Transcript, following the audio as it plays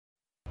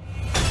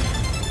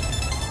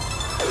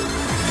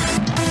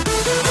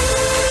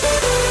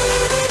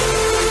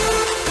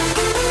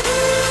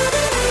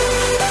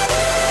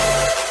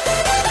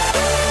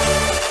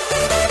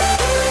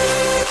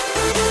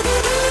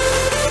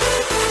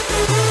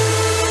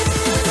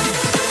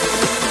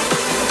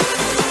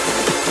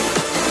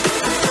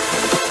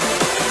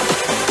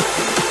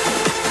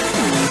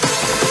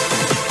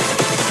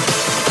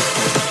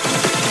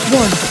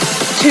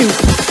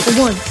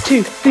1,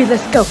 2, 3,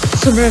 let's go.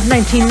 Summer of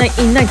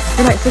 1999.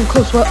 The nights and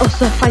close were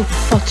us a fight.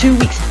 For 2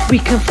 weeks we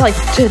can fly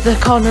to the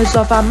corners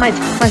of our minds.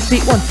 My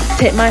sweet one,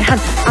 take my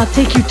hand, I'll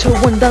take you to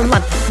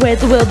Wonderland, where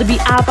the world will be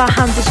out of our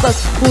hands as well.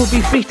 We'll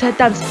be free to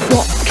dance.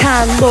 What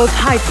can love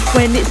hide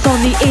when it's on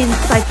the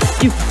inside?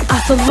 You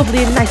are so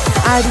lovely and nice,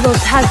 I'd love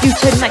to have you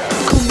tonight.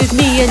 Come with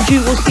me and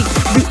you will see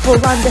beautiful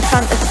land of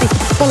fantasy.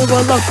 Follow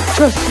along,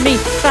 trust me,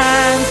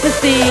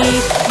 fantasy.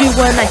 You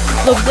and I,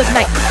 love the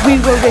night, we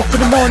will wait till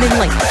the morning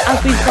light. As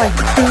we fly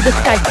through the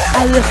sky,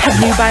 I love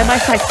having you by my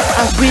side.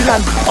 As we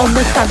land on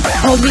the sand,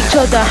 hold each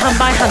other hand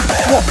by hand,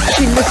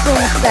 watching the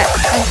sunset.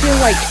 I feel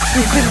like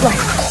this is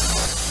life.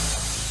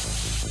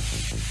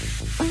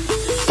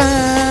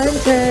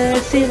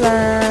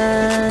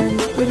 Fantasyland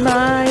with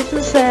my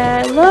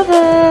sunset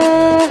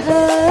lovers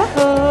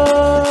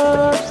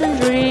and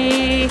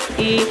dreams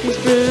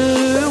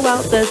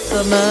throughout the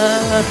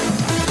summer.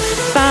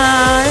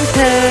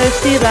 Fantasyland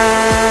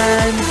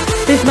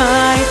with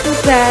my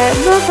sunset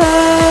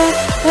lovers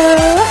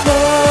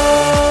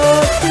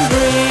and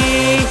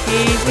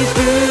dreams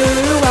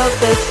throughout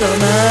the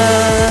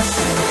summer.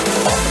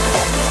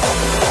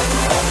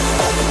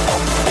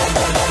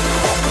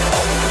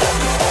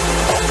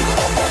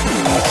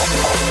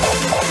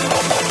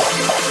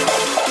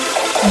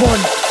 1,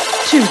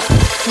 2,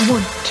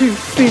 1, 2,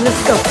 3,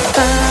 let's go.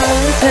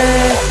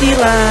 Fantasyland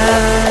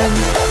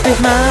with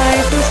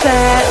my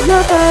sunset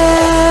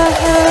lovers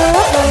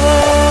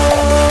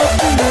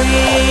and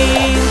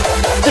dreams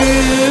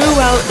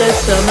throughout the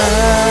summer.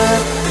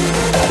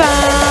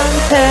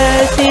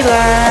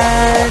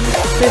 Fantasyland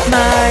with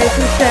my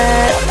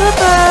sunset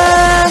lovers.